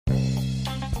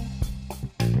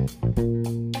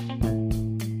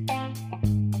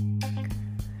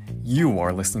You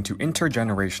are listening to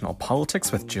Intergenerational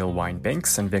Politics with Jill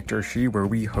Wine-Banks and Victor Shi, where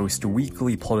we host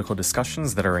weekly political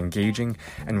discussions that are engaging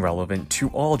and relevant to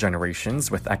all generations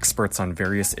with experts on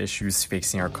various issues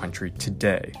facing our country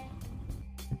today.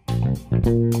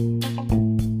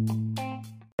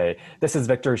 This is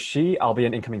Victor Shi. I'll be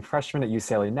an incoming freshman at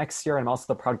UCLA next year. I'm also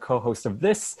the proud co-host of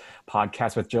this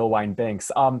podcast with Jill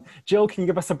Wine-Banks. Jill, can you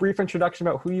give us a brief introduction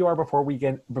about who you are before we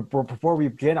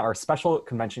begin our special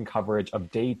convention coverage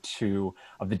of Day 2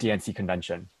 of the DNC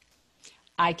Convention?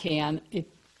 I can. It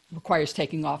requires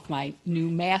taking off my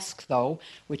new mask, though,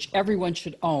 which everyone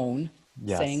should own,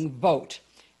 saying vote.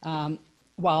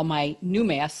 While my new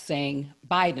mask saying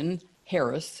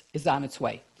Biden-Harris is on its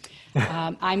way.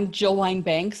 I'm Jill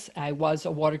Wine-Banks. I was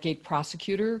a Watergate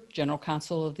prosecutor, general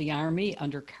counsel of the Army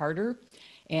under Carter,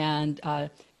 and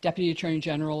Deputy Attorney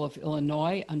General of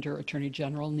Illinois under Attorney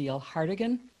General Neil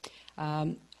Hartigan.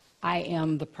 I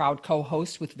am the proud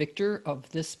co-host with Victor of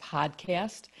this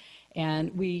podcast,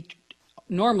 and we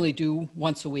normally do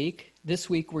once a week. This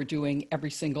week we're doing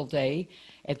every single day,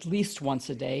 at least once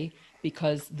a day,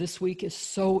 because this week is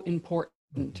so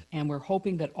important, and we're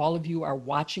hoping that all of you are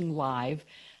watching live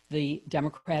the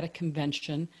Democratic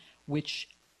Convention, which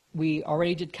we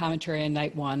already did commentary on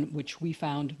night one, which we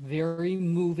found very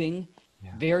moving,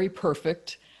 very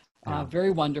perfect,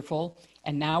 very wonderful.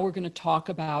 And now we're going to talk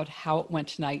about how it went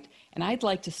tonight. And I'd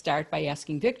like to start by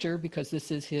asking Victor, because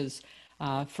this is his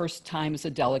first time as a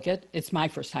delegate. It's my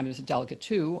first time as a delegate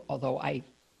too, although I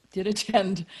did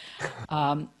attend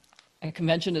a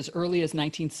convention as early as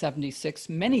 1976,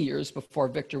 many years before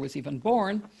Victor was even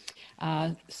born.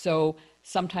 So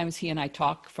sometimes he and I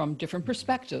talk from different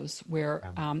perspectives where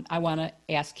I want to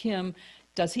ask him,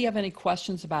 does he have any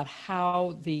questions about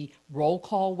how the roll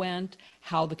call went,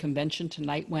 how the convention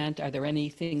tonight went? Are there any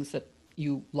things that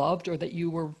you loved or that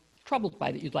you were troubled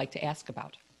by that you'd like to ask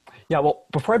about? Yeah, well,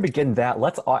 before I begin that,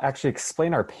 let's actually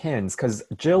explain our pins, because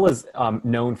Jill is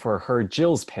known for her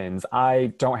Jill's pins.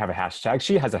 I don't have a hashtag.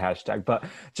 She has a hashtag. But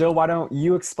Jill, why don't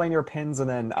you explain your pins, and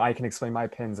then I can explain my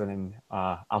pins, and then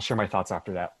I'll share my thoughts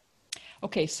after that.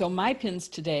 Okay, so my pins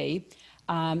today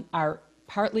are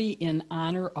partly in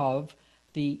honor of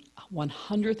the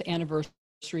 100th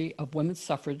anniversary of women's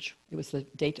suffrage. It was the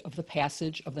date of the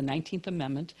passage of the 19th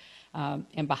Amendment.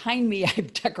 And behind me,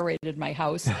 I've decorated my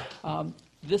house.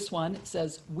 This one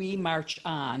says, "We march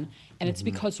on." And it's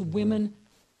because women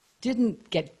didn't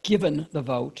get given the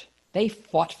vote. They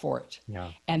fought for it.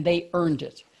 And they earned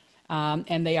it.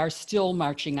 And they are still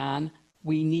marching on.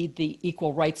 We need the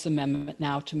Equal Rights Amendment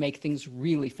now to make things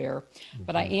really fair.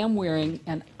 But I am wearing,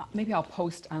 and maybe I'll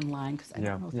post online because I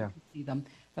don't know if you can see them,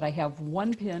 but I have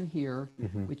one pin here,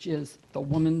 which is the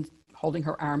woman holding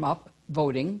her arm up,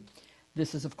 voting.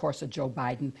 This is, of course, a Joe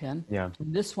Biden pin. And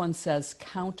this one says,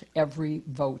 "Count every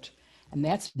vote." And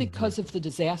that's because of the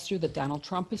disaster that Donald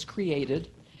Trump has created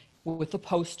with the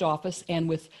post office and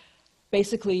with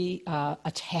basically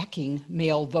attacking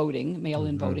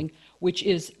mail-in voting, which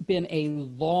has been a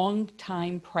long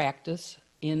time practice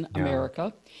in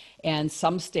America. And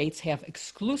some states have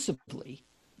exclusively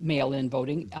mail-in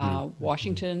voting,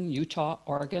 Washington, Utah,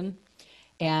 Oregon.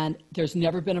 And there's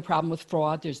never been a problem with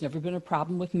fraud. There's never been a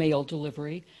problem with mail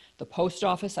delivery. The post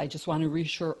office, I just want to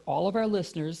reassure all of our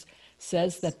listeners,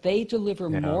 says that they deliver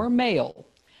more mail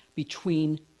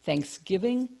between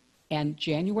Thanksgiving and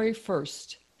January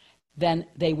 1st than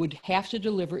they would have to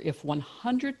deliver if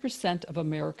 100% of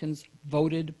Americans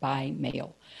voted by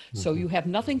mail. So you have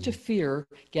nothing to fear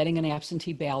getting an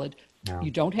absentee ballot.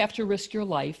 You don't have to risk your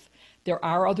life. There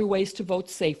are other ways to vote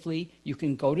safely. You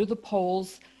can go to the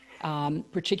polls.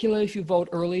 Particularly if you vote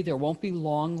early, there won't be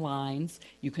long lines.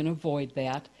 You can avoid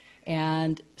that.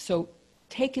 And so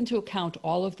take into account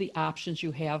all of the options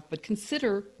you have, but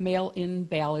consider mail-in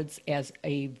ballots as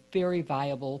a very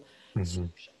viable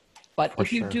solution. But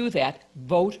if you do that,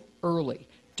 vote early.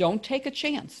 Don't take a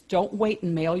chance. Don't wait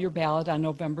and mail your ballot on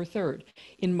November 3rd.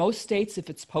 In most states, if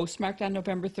it's postmarked on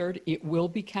November 3rd, it will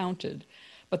be counted.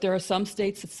 But there are some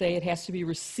states that say it has to be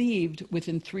received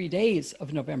within 3 days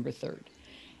of November 3rd.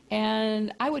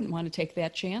 And I wouldn't want to take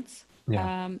that chance.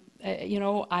 I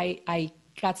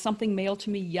got something mailed to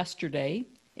me yesterday.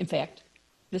 In fact,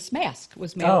 this mask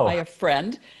was mailed by a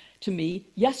friend to me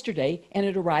yesterday, and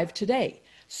it arrived today.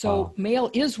 So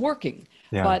mail is working,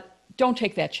 but don't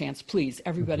take that chance, please.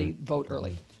 Everybody vote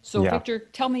early. So Victor,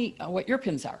 tell me what your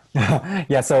pins are.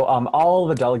 Yeah, so all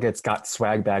the delegates got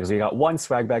swag bags. We got one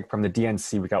swag bag from the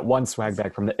DNC. We got one swag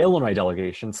bag from the Illinois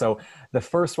delegation. So the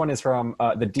first one is from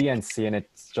the DNC, and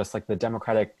it's just like the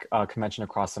Democratic Convention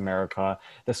across America.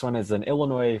 This one is an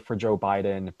Illinois for Joe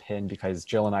Biden pin because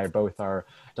Jill and I both are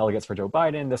delegates for Joe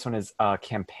Biden. This one is a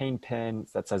campaign pin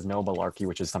that says no malarkey,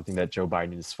 which is something that Joe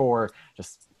Biden is for.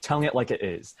 Just telling it like it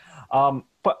is.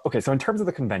 But okay, so in terms of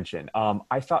the convention,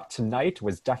 I thought tonight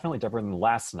was definitely different than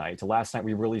last night. Last night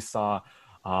we really saw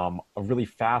a really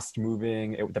fast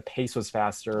moving, the pace was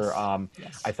faster.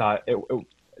 Yes. I thought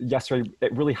yesterday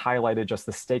it really highlighted just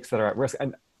the stakes that are at risk.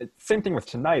 And same thing with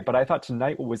tonight, but I thought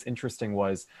tonight what was interesting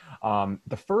was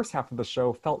the first half of the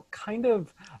show felt kind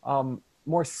of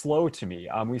more slow to me.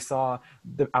 We saw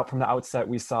out from the outset,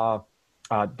 we saw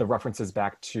the references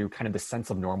back to kind of the sense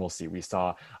of normalcy. We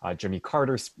saw Jimmy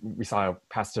Carter, we saw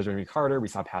past Jimmy Carter, we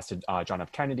saw past John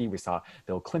F. Kennedy, we saw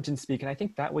Bill Clinton speak. And I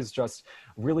think that was just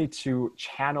really to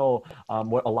channel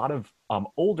what a lot of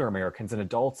older Americans and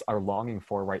adults are longing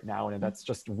for right now. And that's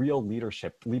just real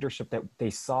leadership that they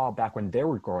saw back when they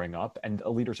were growing up, and a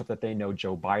leadership that they know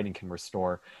Joe Biden can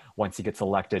restore once he gets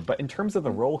elected. But in terms of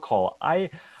the roll call, I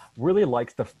really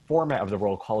liked the format of the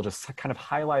roll call, just kind of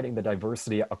highlighting the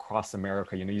diversity across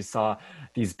America. You know, you saw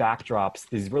these backdrops,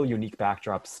 these really unique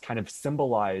backdrops kind of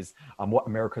symbolize what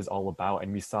America is all about.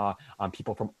 And we saw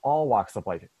people from all walks of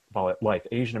life,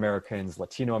 Asian Americans,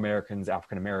 Latino Americans,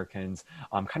 African Americans,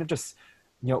 kind of just,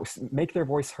 you know, make their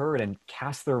voice heard and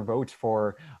cast their vote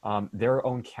for their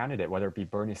own candidate, whether it be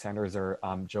Bernie Sanders or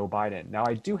Joe Biden. Now,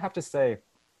 I do have to say,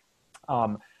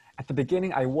 at the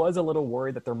beginning, I was a little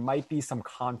worried that there might be some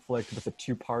conflict with the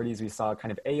two parties. We saw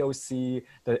kind of AOC,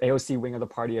 the AOC wing of the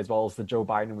party, as well as the Joe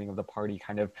Biden wing of the party,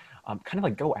 kind of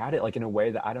like go at it, like in a way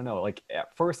that I don't know. Like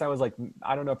at first, I was like,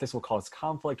 I don't know if this will cause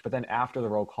conflict, but then after the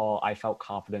roll call, I felt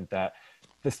confident that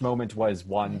this moment was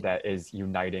one that is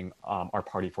uniting our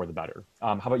party for the better.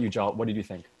 How about you, Jill? What did you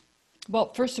think?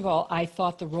 Well, first of all, I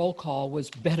thought the roll call was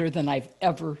better than I've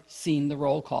ever seen the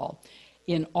roll call.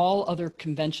 In all other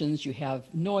conventions, you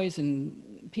have noise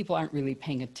and people aren't really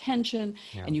paying attention,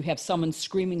 and you have someone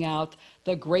screaming out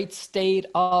the great state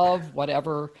of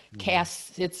whatever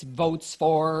casts its votes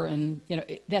for, and you know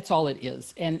that's all it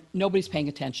is, and nobody's paying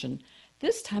attention.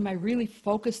 This time I really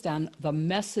focused on the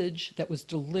message that was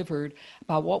delivered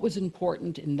about what was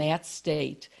important in that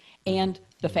state, and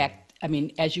the fact, I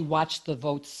mean, as you watch the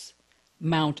votes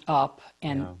mount up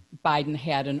and Biden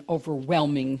had an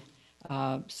overwhelming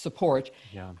support,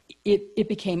 it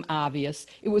became obvious.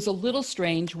 It was a little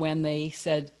strange when they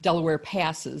said Delaware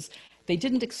passes. They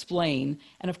didn't explain.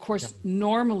 And of course,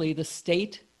 normally the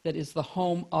state that is the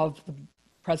home of the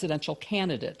presidential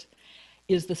candidate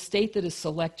is the state that is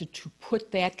selected to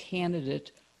put that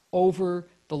candidate over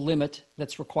the limit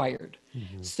that's required.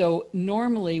 So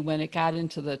normally when it got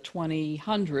into the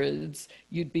 2000s,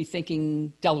 you'd be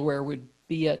thinking Delaware would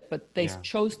be it, but they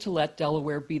chose to let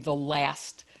Delaware be the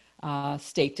last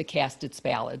state to cast its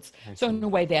ballots. So in a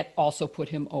way that also put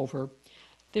him over.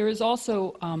 There is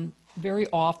also very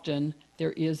often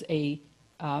there is a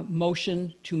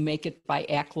motion to make it by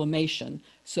acclamation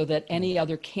so that any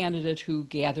other candidate who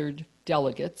gathered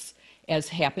delegates, as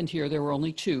happened here, there were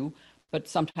only two, but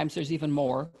sometimes there's even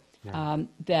more,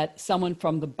 that someone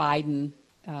from the Biden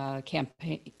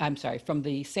from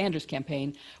the Sanders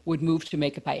campaign would move to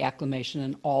make it by acclamation,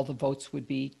 and all the votes would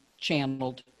be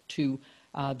channeled to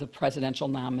the presidential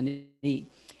nominee.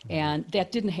 And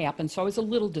that didn't happen, so I was a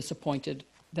little disappointed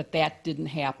that that didn't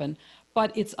happen.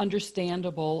 But it's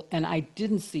understandable, and I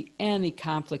didn't see any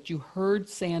conflict. You heard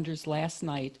Sanders last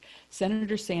night.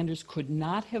 Senator Sanders could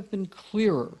not have been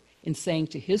clearer in saying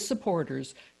to his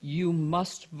supporters, you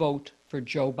must vote for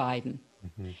Joe Biden.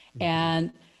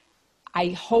 And I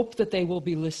hope that they will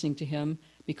be listening to him,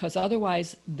 because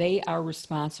otherwise they are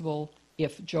responsible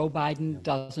if Joe Biden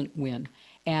doesn't win.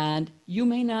 And you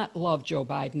may not love Joe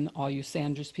Biden, all you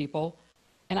Sanders people,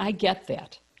 and I get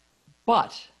that.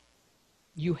 But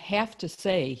you have to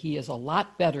say he is a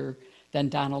lot better than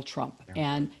Donald Trump,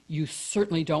 and you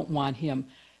certainly don't want him.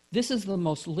 This is the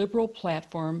most liberal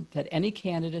platform that any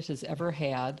candidate has ever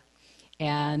had,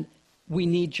 and we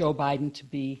need Joe Biden to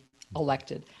be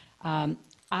elected.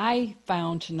 I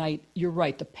found tonight, you're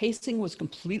right, the pacing was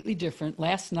completely different.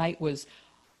 Last night was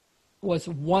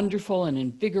wonderful and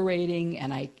invigorating,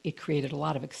 and it created a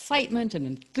lot of excitement and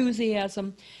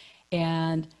enthusiasm.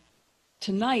 And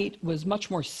tonight was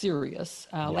much more serious.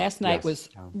 Last night was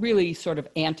really sort of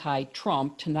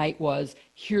anti-Trump. Tonight was,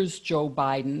 here's Joe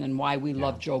Biden and why we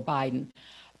love Joe Biden.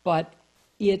 But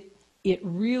it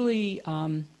really,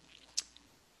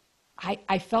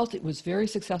 I felt it was very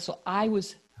successful. I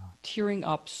was tearing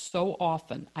up so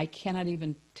often. I cannot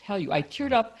even tell you. I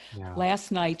teared up Yeah.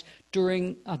 last night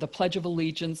during the Pledge of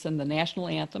Allegiance and the national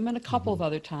anthem and a couple of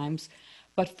other times.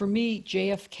 But for me,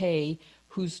 JFK,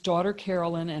 whose daughter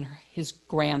Carolyn and his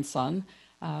grandson,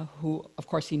 who of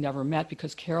course he never met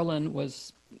because Carolyn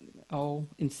was,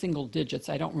 in single digits.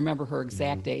 I don't remember her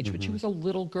exact age, but she was a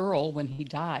little girl when he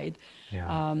died.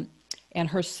 Yeah. And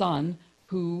her son,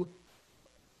 who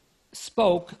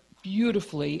spoke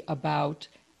beautifully about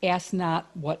ask not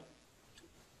what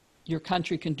your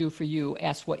country can do for you,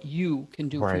 ask what you can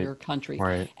do for your country.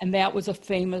 Right. And that was a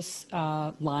famous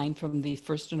line from the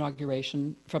first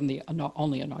inauguration, from the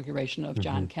only inauguration of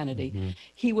John Kennedy.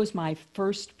 He was my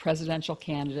first presidential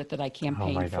candidate that I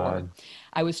campaigned for. God.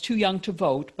 I was too young to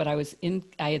vote, but I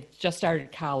had just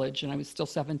started college and I was still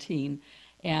 17.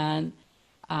 And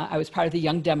I was part of the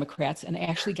Young Democrats and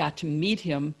actually got to meet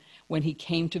him when he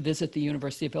came to visit the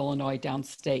University of Illinois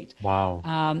downstate. Wow.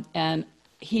 And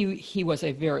he was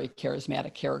a very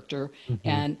charismatic character.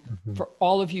 And for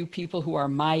all of you people who are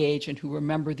my age and who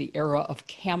remember the era of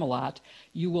Camelot,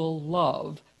 you will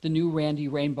love the new Randy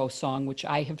Rainbow song, which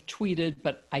I have tweeted,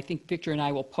 but I think Victor and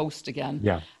I will post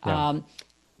again.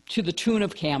 To the tune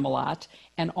of Camelot.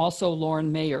 And also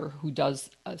Lauren Mayer, who does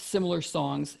similar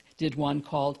songs, did one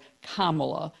called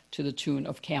Kamala to the tune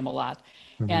of Camelot.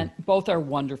 And both are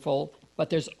wonderful,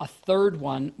 but there's a third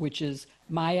one, which is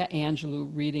Maya Angelou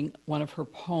reading one of her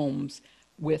poems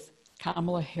with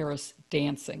Kamala Harris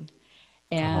dancing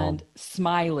and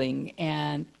smiling.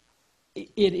 And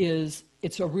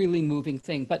it's a really moving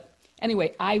thing. But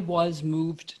anyway, I was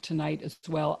moved tonight as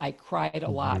well. I cried a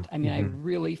lot. I mean, I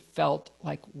really felt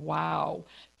like, wow,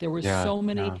 there were so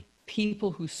many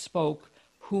people who spoke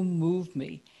who moved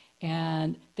me.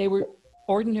 And they were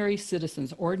ordinary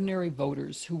citizens, ordinary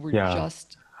voters who were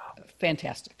just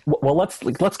fantastic. Well, let's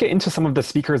get into some of the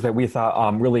speakers that we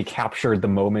thought really captured the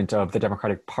moment of the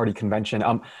Democratic Party convention.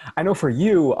 I know for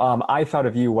you, I thought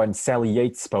of you when Sally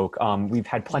Yates spoke. We've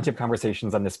had plenty of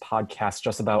conversations on this podcast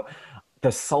just about the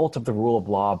assault of the rule of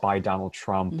law by Donald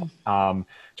Trump,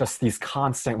 just these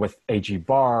constant with AG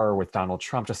Barr, with Donald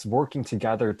Trump, just working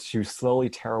together to slowly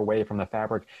tear away from the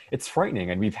fabric. It's frightening.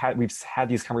 And we've had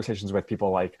these conversations with people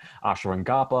like Asha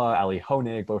Rangappa, Ali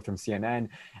Honig, both from CNN.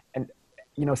 And,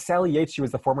 you know, Sally Yates, she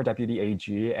was the former deputy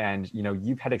AG, and, you know,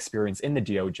 you've had experience in the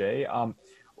DOJ.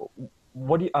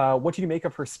 What do you make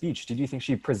of her speech? Did you think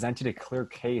she presented a clear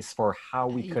case for how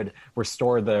we could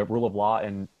restore the rule of law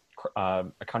and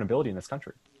accountability in this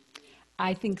country?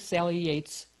 I think Sally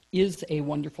Yates is a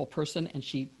wonderful person, and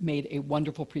she made a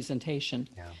wonderful presentation.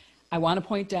 I want to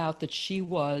point out that she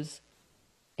was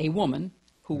a woman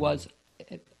who was,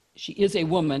 she is a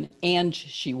woman, and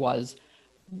she was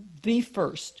the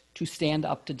first to stand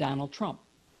up to Donald Trump.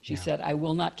 She said, I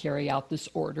will not carry out this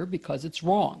order because it's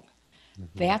wrong.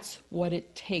 That's what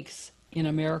it takes in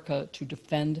America to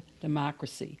defend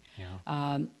democracy.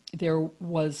 There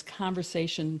was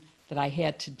conversation that I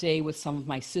had today with some of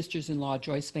my sisters-in-law,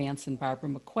 Joyce Vance and Barbara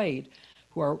McQuaid,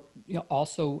 who are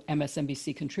also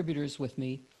MSNBC contributors with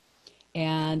me.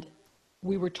 And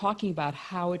we were talking about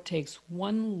how it takes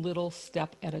one little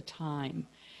step at a time.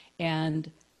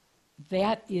 And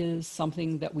that is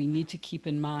something that we need to keep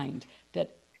in mind,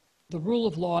 that the rule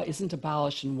of law isn't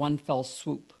abolished in one fell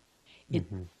swoop. It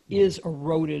is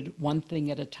eroded one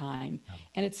thing at a time.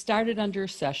 And it started under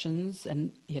Sessions,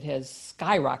 and it has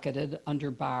skyrocketed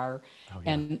under Barr.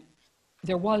 And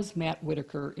there was Matt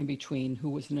Whitaker in between, who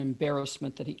was an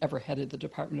embarrassment that he ever headed the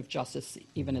Department of Justice,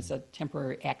 even as a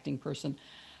temporary acting person.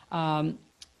 And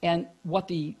what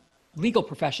the legal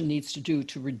profession needs to do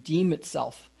to redeem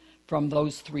itself from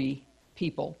those three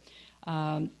people.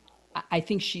 I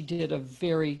think she did a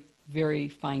very, very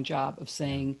fine job of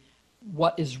saying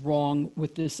what is wrong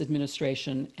with this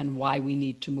administration and why we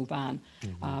need to move on.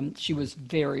 She was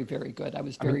very, very good. I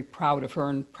was very proud of her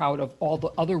and proud of all the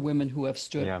other women who have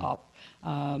stood up.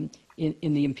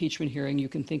 In the impeachment hearing, you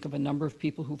can think of a number of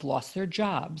people who've lost their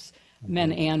jobs,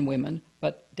 men and women,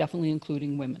 but definitely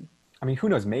including women. I mean, who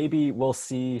knows? Maybe we'll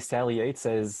see Sally Yates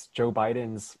as Joe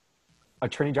Biden's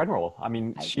attorney general. I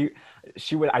mean,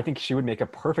 I think she would make a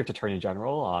perfect attorney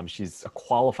general. She's a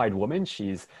qualified woman.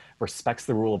 She's respects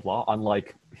the rule of law,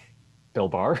 unlike Bill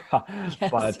Barr.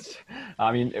 But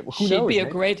I mean, who knows?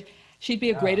 She'd be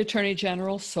a great attorney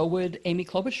general. So would Amy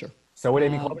Klobuchar. So would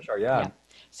Amy Klobuchar.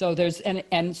 So there's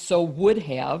and so would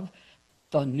have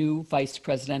the new vice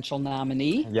presidential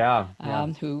nominee.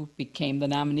 Who became the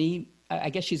nominee. I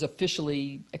guess she's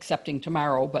officially accepting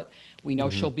tomorrow, but we know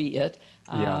she'll be it.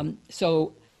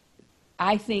 So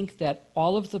I think that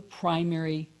all of the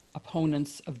primary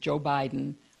opponents of Joe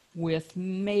Biden with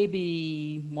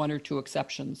maybe one or two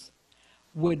exceptions,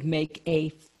 would make a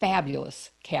fabulous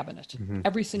cabinet.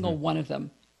 Every single one of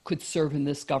them could serve in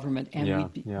this government, and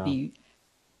we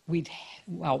would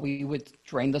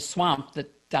drain the swamp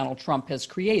that Donald Trump has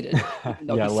created, even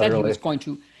though Yeah, he said he literally. was going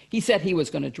to. He said he was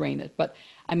going to drain it. But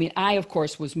I mean, I of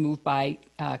course was moved by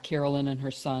Carolyn and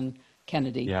her son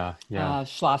Kennedy,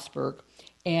 Schlossberg,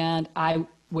 and I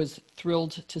was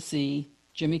thrilled to see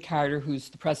Jimmy Carter, who's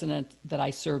the president that I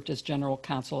served as general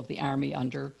counsel of the Army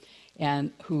under,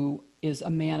 and who is a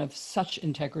man of such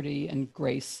integrity and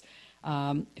grace,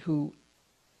 who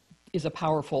is a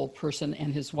powerful person,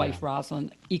 and his wife,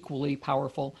 Rosalind, equally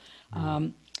powerful.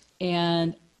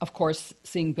 And of course,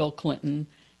 seeing Bill Clinton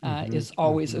is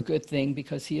always a good thing,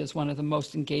 because he is one of the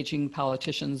most engaging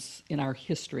politicians in our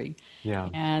history. Yeah.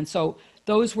 And so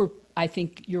those were, I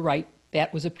think you're right,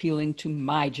 that was appealing to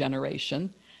my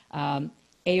generation.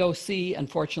 AOC,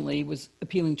 unfortunately, was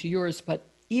appealing to yours, but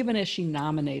even as she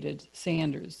nominated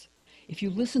Sanders, if you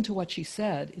listen to what she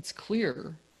said, it's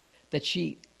clear that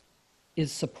she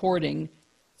is supporting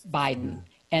Biden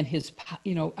and his,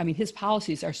 his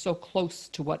policies are so close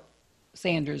to what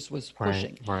Sanders was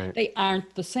pushing. Right. They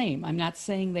aren't the same. I'm not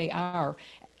saying they are,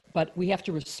 but we have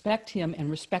to respect him and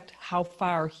respect how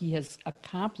far he has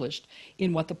accomplished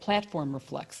in what the platform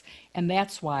reflects. And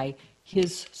that's why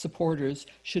his supporters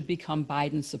should become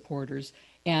Biden supporters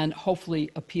and hopefully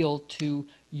appeal to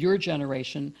your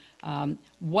generation.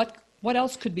 What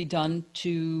else could be done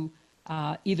to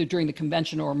either during the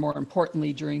convention or, more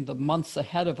importantly, during the months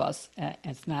ahead of us?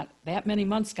 It's not that many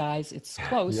months, guys. It's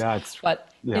close.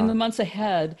 In the months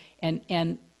ahead,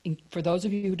 and for those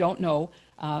of you who don't know,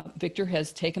 Victor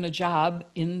has taken a job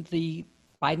in the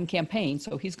Biden campaign,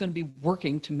 so he's going to be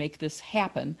working to make this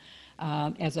happen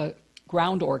as a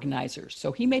ground organizer.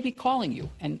 So he may be calling you,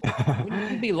 and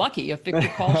wouldn't you be lucky if Victor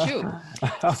calls you?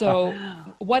 So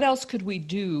what else could we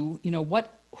do?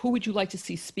 Who would you like to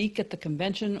see speak at the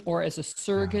convention or as a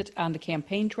surrogate on the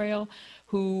campaign trail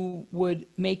who would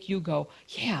make you go,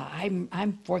 yeah,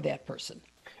 I'm for that person?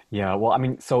 Yeah, well, I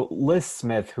mean, so Liz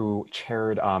Smith, who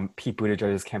chaired Pete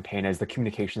Buttigieg's campaign as the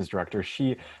communications director,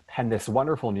 she penned this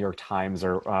wonderful New York Times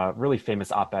or really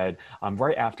famous op-ed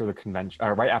right after the convention,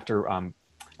 right after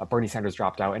Bernie Sanders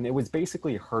dropped out. And it was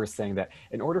basically her saying that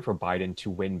in order for Biden to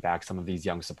win back some of these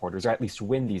young supporters, or at least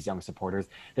win these young supporters,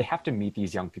 they have to meet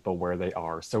these young people where they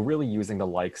are. So really using the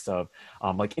likes of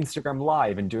like Instagram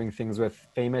Live and doing things with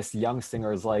famous young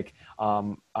singers like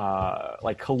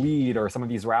Khalid or some of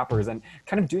these rappers, and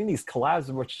kind of doing these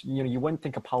collabs, which, you wouldn't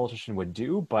think a politician would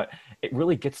do, but it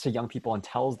really gets to young people and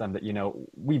tells them that,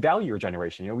 we value your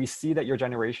generation. We see that your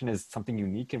generation is something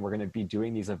unique, and we're going to be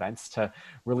doing these events to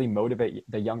really motivate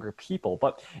the younger people.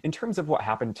 But in terms of what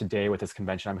happened today with this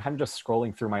convention, I'm kind of just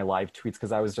scrolling through my live tweets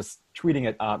because I was just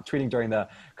tweeting during the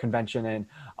convention. And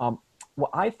what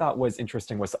I thought was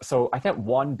interesting was, so I thought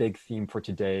one big theme for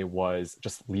today was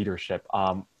just leadership.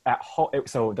 At home,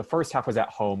 so the first half was at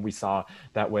home. We saw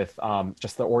that with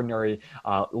just the ordinary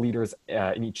leaders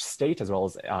in each state, as well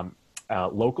as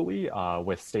locally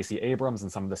with Stacey Abrams and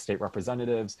some of the state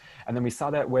representatives. And then we saw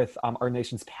that with our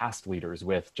nation's past leaders,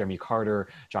 with Jimmy Carter,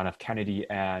 John F. Kennedy,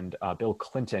 and Bill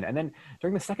Clinton. And then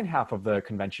during the second half of the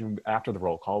convention, after the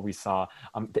roll call, we saw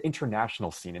the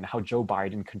international scene and how Joe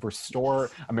Biden could restore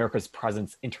America's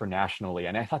presence internationally.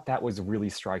 And I thought that was really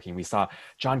striking. We saw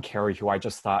John Kerry, who I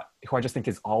just think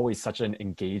is always such an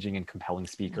engaging and compelling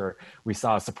speaker. We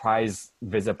saw a surprise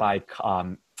visit by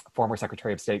former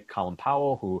Secretary of State Colin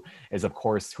Powell, who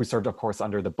served, of course,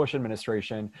 under the Bush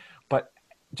administration. But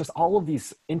just all of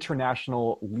these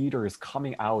international leaders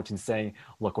coming out and saying,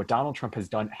 look, what Donald Trump has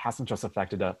done hasn't just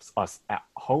affected us at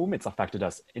home, it's affected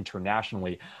us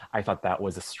internationally. I thought that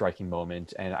was a striking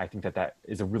moment. And I think that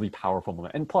is a really powerful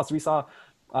moment. And plus, we saw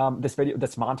this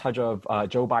montage of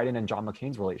Joe Biden and John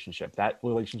McCain's relationship. That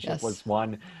relationship was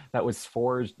one that was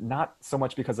forged not so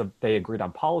much because they agreed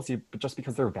on policy, but just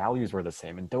because their values were the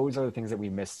same. And those are the things that we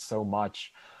missed so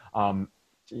much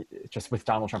just with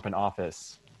Donald Trump in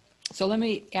office. So let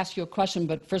me ask you a question,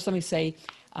 but first let me say,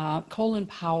 Colin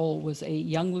Powell was a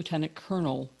young lieutenant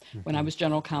colonel when I was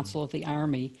general counsel of the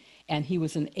Army, and he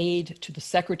was an aide to the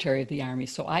Secretary of the Army.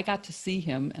 So I got to see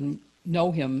him and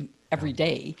know him every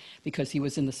day because he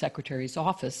was in the Secretary's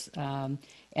office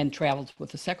and traveled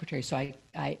with the Secretary. So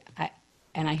I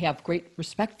have great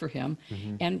respect for him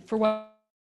and for what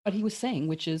he was saying,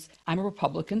 which is, I'm a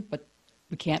Republican, but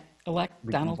we can't elect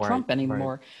Donald Trump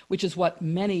anymore, which is what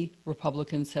many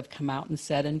Republicans have come out and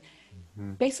said, and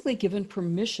basically given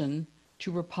permission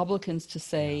to Republicans to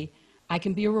say, I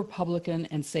can be a Republican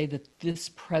and say that this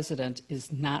president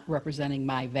is not representing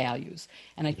my values.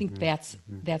 And I think that's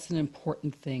an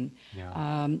important thing.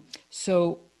 Yeah.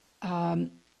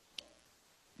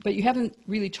 But you haven't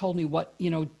really told me what,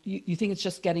 you think it's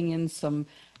just getting in some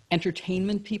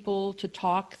entertainment people to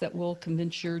talk that will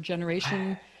convince your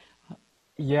generation?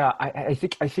 Yeah, I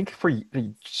think for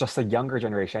just a younger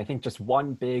generation, I think just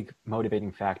one big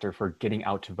motivating factor for getting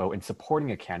out to vote and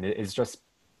supporting a candidate is just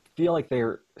feel like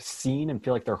they're seen and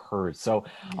feel like they're heard. So,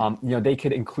 they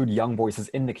could include young voices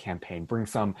in the campaign, bring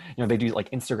some, they do like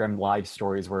Instagram live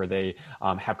stories where they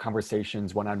have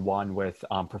conversations one-on-one with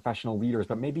professional leaders,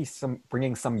 but maybe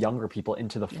bringing some younger people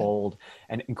into the fold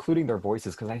and including their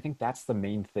voices. Because I think that's the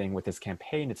main thing with this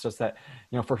campaign. It's just that,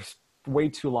 for way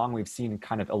too long, we've seen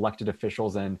kind of elected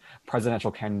officials and presidential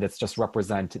candidates just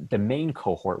represent the main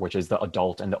cohort, which is the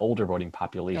adult and the older voting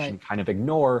population, kind of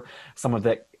ignore some of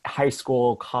the high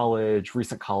school, college,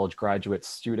 recent college graduate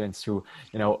students who,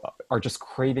 are just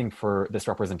craving for this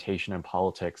representation in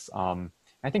politics.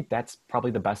 I think that's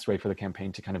probably the best way for the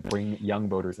campaign to kind of bring young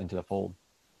voters into the fold.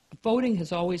 Voting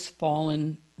has always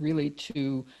fallen really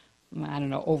to, I don't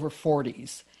know, over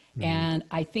 40s. And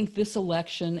I think this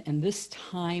election and this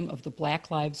time of the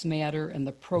Black Lives Matter and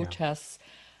the protests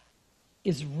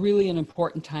is really an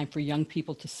important time for young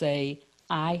people to say,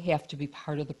 I have to be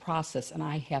part of the process and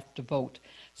I have to vote.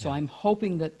 So I'm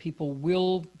hoping that people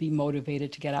will be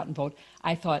motivated to get out and vote.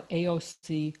 I thought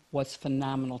AOC was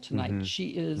phenomenal tonight. She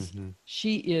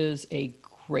is a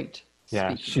great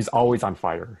speaker. She's always on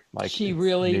fire. Like she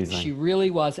really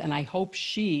was. And I hope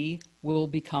she will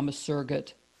become a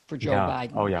surrogate for Joe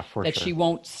Biden. Oh yeah, for that sure. She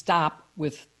won't stop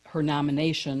with her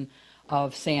nomination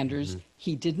of Sanders.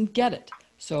 He didn't get it.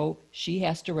 So she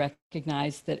has to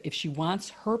recognize that if she wants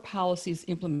her policies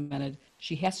implemented,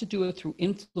 she has to do it through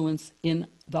influence in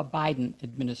the Biden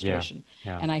administration.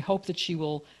 And I hope that she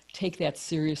will take that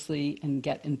seriously and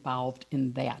get involved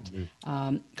in that.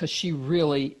 Because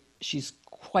she's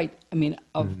quite,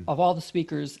 of all the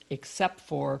speakers except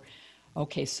for,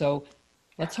 so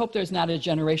let's hope there's not a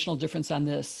generational difference on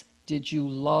this. Did you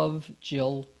love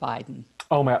Jill Biden?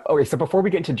 Oh my! Okay, so before we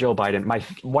get into Joe Biden,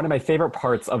 one of my favorite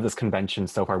parts of this convention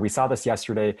so far, we saw this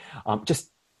yesterday, just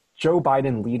Joe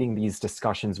Biden leading these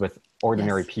discussions with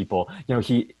ordinary people.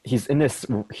 He's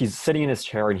sitting in his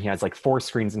chair and he has like 4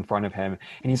 screens in front of him,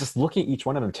 and he's just looking at each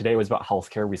one of them. Today was about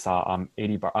healthcare. We saw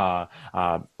Adi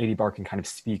Barkan kind of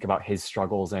speak about his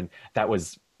struggles, and that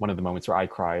was one of the moments where I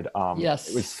cried.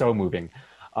 It was so moving.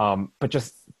 But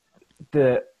just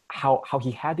how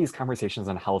he had these conversations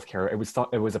on healthcare, it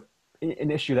was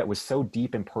an issue that was so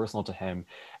deep and personal to him,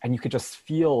 and you could just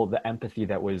feel the empathy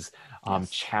that was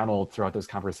channeled throughout those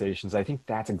conversations. I think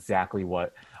that's exactly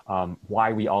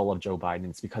why we all love Joe Biden.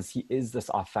 It's because he is this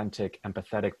authentic,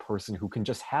 empathetic person who can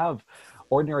just have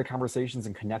ordinary conversations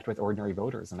and connect with ordinary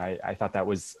voters, and I thought that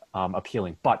was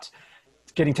appealing. But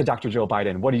getting to Dr. Joe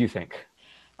Biden, what do you think?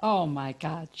 Oh my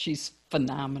God, she's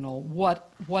phenomenal.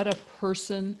 What a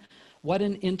person, what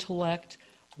an intellect,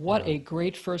 what a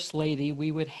great first lady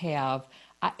we would have.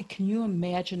 Can you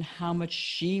imagine how much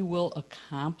she will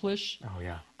accomplish? Oh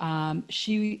yeah.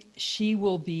 She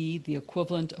will be the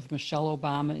equivalent of Michelle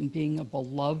Obama in being a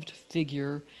beloved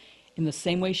figure. In the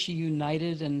same way she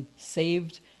united and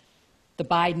saved the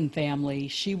Biden family,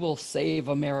 she will save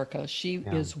America. She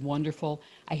is wonderful.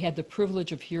 I had the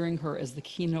privilege of hearing her as the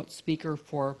keynote speaker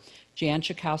for Jan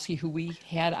Schakowsky, who we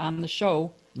had on the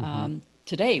show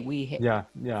today.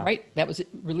 Right? That was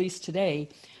released today.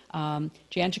 Jan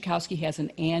Schakowsky has an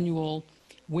annual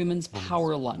Women's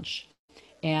Power Lunch.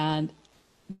 And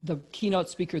the keynote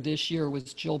speaker this year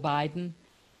was Jill Biden.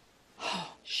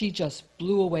 She just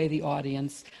blew away the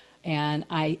audience. And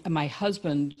my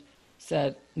husband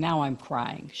said, now I'm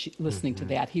crying listening to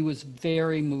that. He was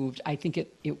very moved. I think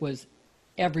it was,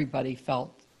 everybody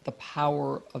felt the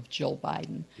power of Jill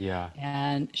Biden. Yeah.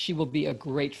 And she will be a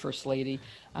great first lady.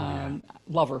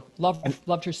 Love her.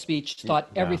 Loved her speech. Thought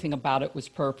everything about it was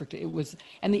perfect.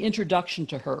 And the introduction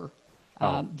to her,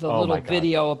 little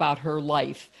video about her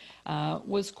life,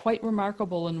 was quite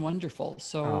remarkable and wonderful.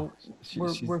 So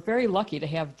we're very lucky to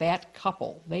have that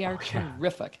couple. They are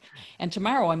terrific. And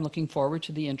tomorrow I'm looking forward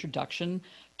to the introduction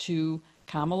to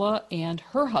Kamala and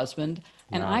her husband.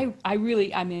 And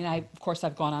of course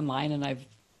I've gone online and I've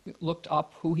looked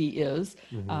up who he is,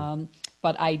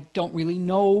 but I don't really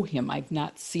know him. I've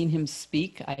not seen him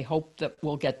speak. I hope that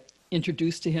we'll get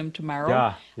introduced to him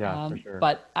tomorrow. For sure.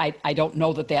 But I don't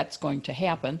know that that's going to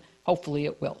happen. Hopefully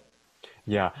it will.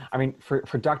 Yeah, I mean,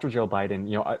 for Dr. Joe Biden,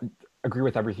 agree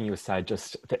with everything you said.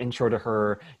 Just the intro to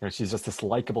her, she's just this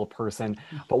likable person.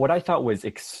 But what I thought was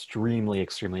extremely,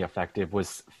 extremely effective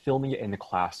was filming it in the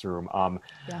classroom.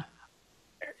 Yeah.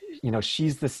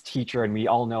 She's this teacher, and we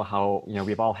all know how,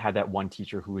 we've all had that one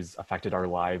teacher who has affected our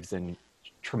lives in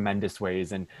tremendous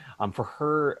ways. And for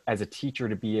her as a teacher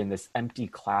to be in this empty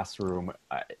classroom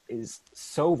is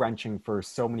so wrenching for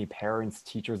so many parents,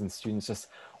 teachers, and students just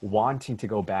wanting to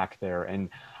go back there. And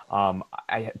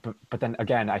but then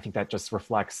again, I think that just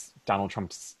reflects Donald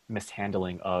Trump's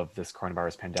mishandling of this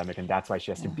coronavirus pandemic, and that's why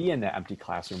she has to be in that empty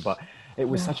classroom. But it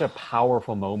was such a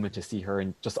powerful moment to see her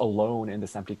and just alone in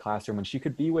this empty classroom, and she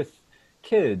could be with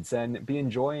kids and be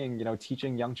enjoying,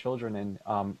 teaching young children in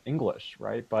English,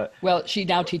 right? But well, she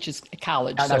now teaches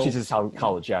college. now she teaches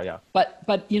college, yeah. But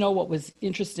what was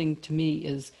interesting to me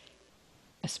is,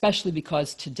 especially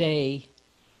because today,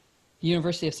 the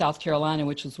University of South Carolina,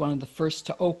 which was one of the first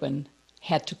to open,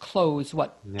 had to close,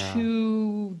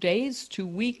 2 days, 2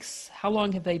 weeks? How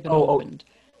long have they been opened?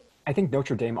 I think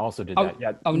Notre Dame also did that.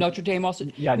 Yeah. Oh, Notre Dame also?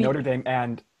 Yeah, Notre Dame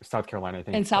and South Carolina, I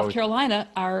think. And South Carolina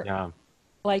are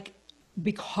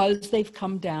because they've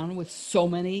come down with so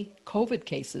many COVID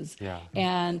cases. Yeah.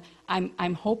 And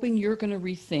I'm hoping you're going to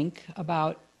rethink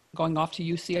about going off to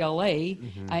UCLA.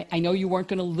 I know you weren't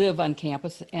going to live on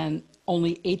campus, and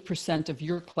only 8% of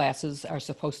your classes are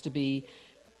supposed to be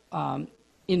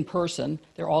in person.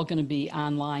 They're all going to be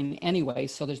online anyway,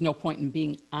 so there's no point in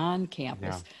being on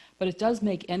campus. Yeah. But it does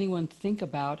make anyone think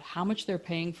about how much they're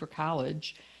paying for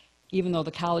college, even though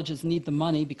the colleges need the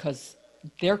money because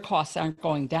their costs aren't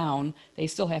going down. They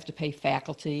still have to pay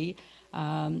faculty,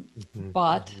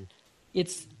 but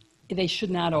they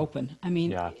should not open. I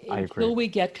mean, until we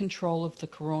get control of the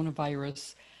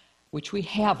coronavirus, which we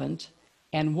haven't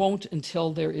and won't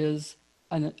until there is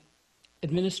an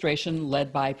administration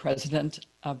led by President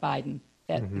Biden,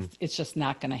 that it's just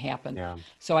not going to happen. Yeah.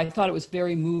 So I thought it was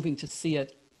very moving to see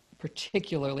it,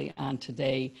 particularly on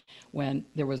today when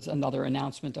there was another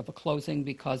announcement of a closing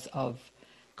because of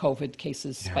COVID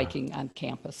cases spiking on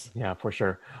campus. Yeah, for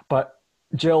sure. But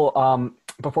Jill,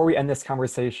 before we end this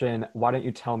conversation, why don't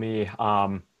you tell me,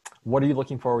 what are you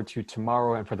looking forward to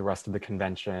tomorrow and for the rest of the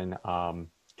convention?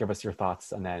 Give us your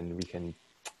thoughts, and then we can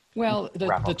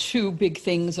the two big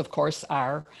things, of course,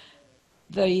 are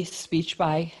the speech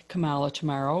by Kamala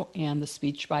tomorrow and the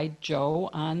speech by Joe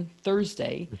on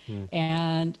Thursday.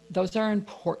 And those are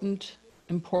important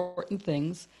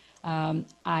things.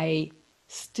 I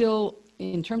still,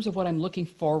 in terms of what I'm looking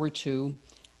forward to,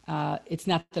 it's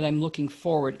not that I'm looking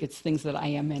forward, it's things that I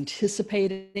am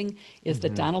anticipating, is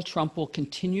that Donald Trump will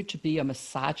continue to be a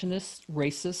misogynist,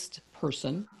 racist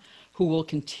person who will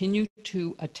continue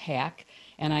to attack.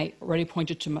 And I already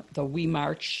pointed to the We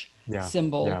March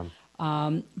symbol.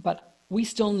 But we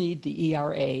still need the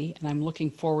ERA, and I'm looking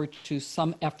forward to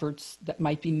some efforts that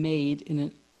might be made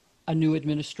in a new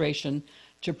administration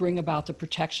to bring about the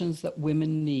protections that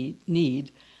women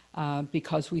need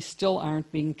because we still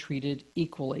aren't being treated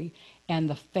equally. And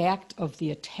the fact of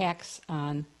the attacks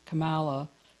on Kamala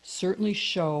certainly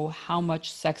show how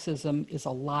much sexism is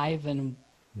alive and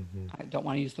I don't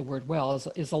want to use the word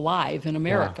is alive in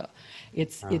America.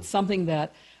 It's something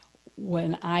that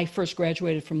when I first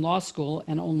graduated from law school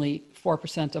and only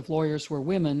 4% of lawyers were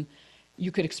women,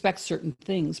 you could expect certain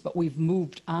things, but we've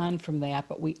moved on from that,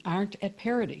 but we aren't at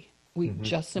parity. We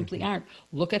just simply aren't.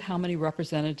 Look at how many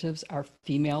representatives are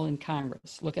female in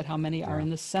Congress. Look at how many are in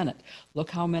the Senate. Look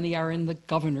how many are in the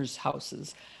governor's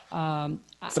houses.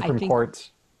 Supreme Court.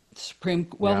 The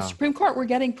Supreme Court we're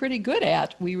getting pretty good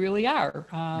at. We really are.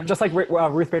 Just like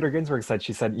Ruth Bader Ginsburg said,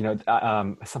 she said,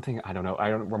 something, I don't know, I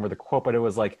don't remember the quote, but it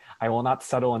was like, I will not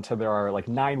settle until there are like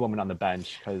 9 women on the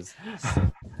bench, because.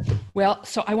 Well,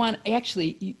 so I want,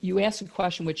 actually, you asked a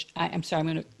question, which I'm sorry, I'm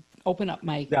going to open up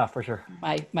my for sure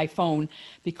my phone,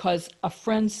 because a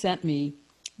friend sent me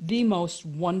the most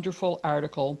wonderful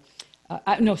article.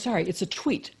 It's a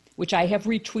tweet, which I have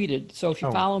retweeted. So if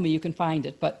you follow me, you can find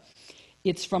it. But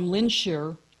it's from Lynn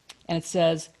Shearer, and it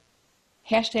says,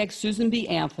 #Susan B.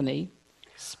 Anthony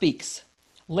speaks.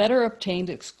 Letter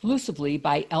obtained exclusively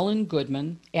by Ellen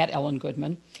Goodman,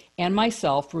 and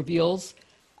myself reveals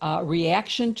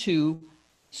reaction to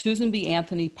Susan B.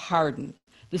 Anthony pardon.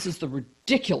 This is the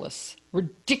ridiculous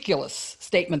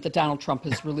statement that Donald Trump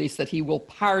has released, that he will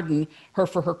pardon her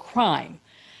for her crime.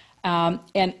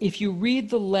 And if you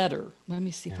read the letter, let me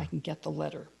see if I can get the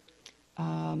letter.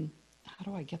 How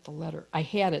do I get the letter? I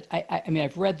had it. I mean,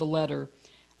 I've read the letter.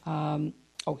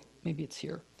 Maybe it's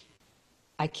here.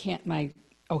 I can't,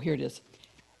 here it is.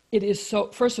 It is so,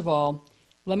 first of all,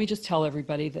 let me just tell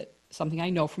everybody that something I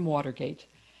know from Watergate.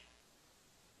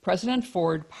 President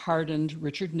Ford pardoned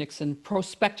Richard Nixon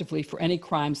prospectively for any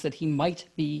crimes that he might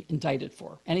be indicted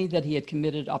for, any that he had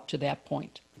committed up to that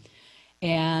point.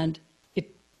 And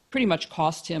it pretty much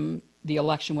cost him the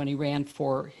election when he ran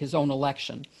for his own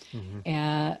election,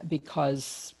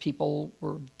 because people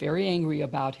were very angry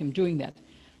about him doing that.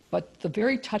 But the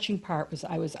very touching part was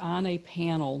I was on a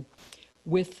panel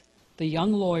with the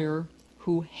young lawyer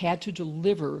who had to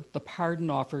deliver the pardon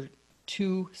offer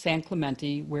to San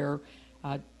Clemente, where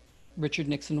Richard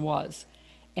Nixon was.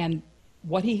 And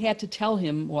what he had to tell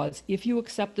him was, if you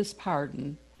accept this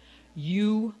pardon,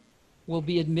 you will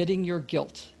be admitting your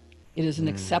guilt. It is an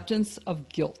acceptance of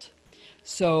guilt.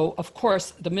 So, of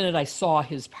course, the minute I saw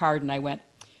his pardon, I went,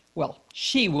 well,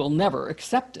 she will never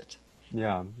accept it.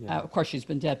 Yeah. Of course, she's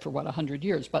been dead for, 100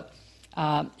 years, but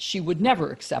she would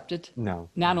never accept it. No.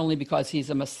 Not only because he's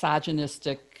a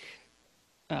misogynistic,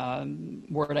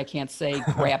 word I can't say,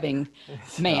 grabbing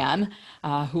man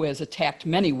who has attacked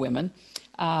many women,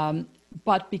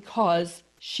 but because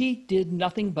she did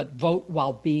nothing but vote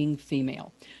while being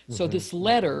female. So this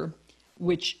letter,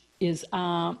 which is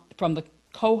from the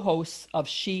co-hosts of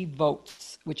She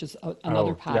Votes, which is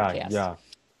another podcast. Yeah.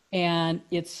 And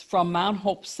it's from Mount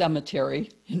Hope Cemetery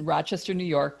in Rochester, New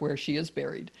York, where she is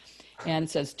buried. And it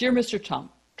says, "Dear Mr.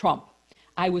 Trump,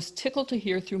 I was tickled to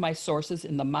hear through my sources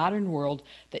in the modern world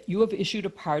that you have issued a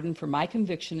pardon for my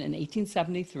conviction in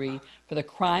 1873 for the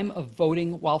crime of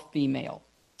voting while female.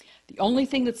 The only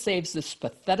thing that saves this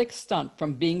pathetic stunt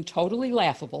from being totally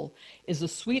laughable is the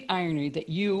sweet irony that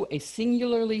you, a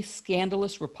singularly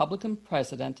scandalous Republican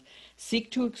president,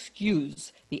 seek to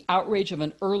excuse the outrage of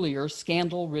an earlier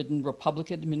scandal-ridden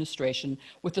Republican administration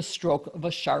with the stroke of a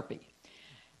Sharpie."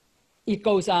 It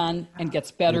goes on and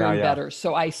gets better and better.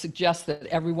 So I suggest that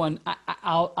everyone,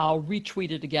 I'll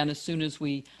retweet it again as soon as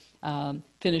we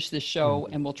finish this show,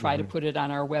 and we'll try to put it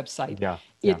on our website.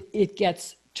 It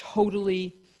gets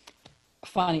totally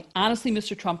funny. Honestly,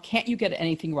 Mr. Trump, can't you get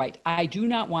anything right? I do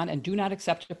not want and do not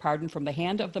accept a pardon from the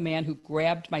hand of the man who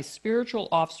grabbed my spiritual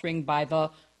offspring by the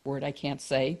word I can't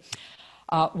say,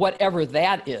 whatever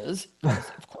that is.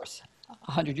 Of course,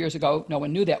 100 years ago, no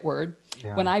one knew that word.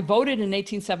 When I voted in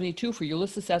 1872 for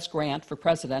Ulysses S. Grant for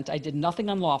president, I did nothing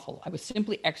unlawful. I was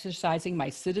simply exercising my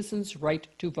citizen's right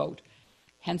to vote.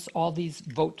 Hence all these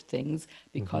vote things,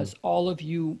 because all of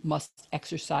you must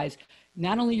exercise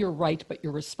not only your right, but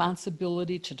your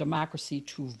responsibility to democracy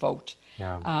to vote.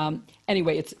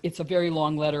 Anyway, it's a very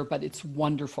long letter, but it's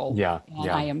wonderful.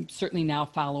 And I am certainly now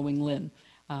following Lynn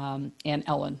and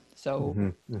Ellen.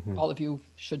 So all of you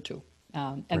should too.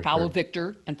 And follow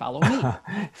Victor and follow me.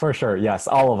 For sure. Yes,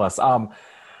 all of us.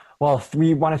 Well,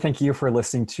 we want to thank you for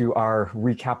listening to our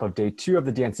recap of day 2 of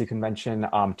the DNC Convention.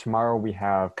 Tomorrow we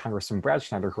have Congressman Brad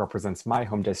Schneider, who represents my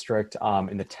home district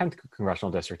in the 10th Congressional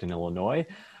District in Illinois.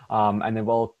 And then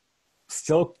we'll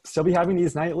still be having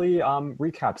these nightly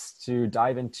recaps to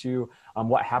dive into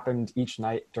what happened each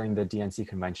night during the DNC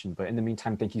Convention. But in the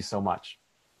meantime, thank you so much.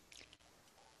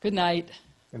 Good night.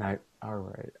 Good night. All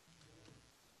right.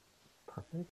 Perfect.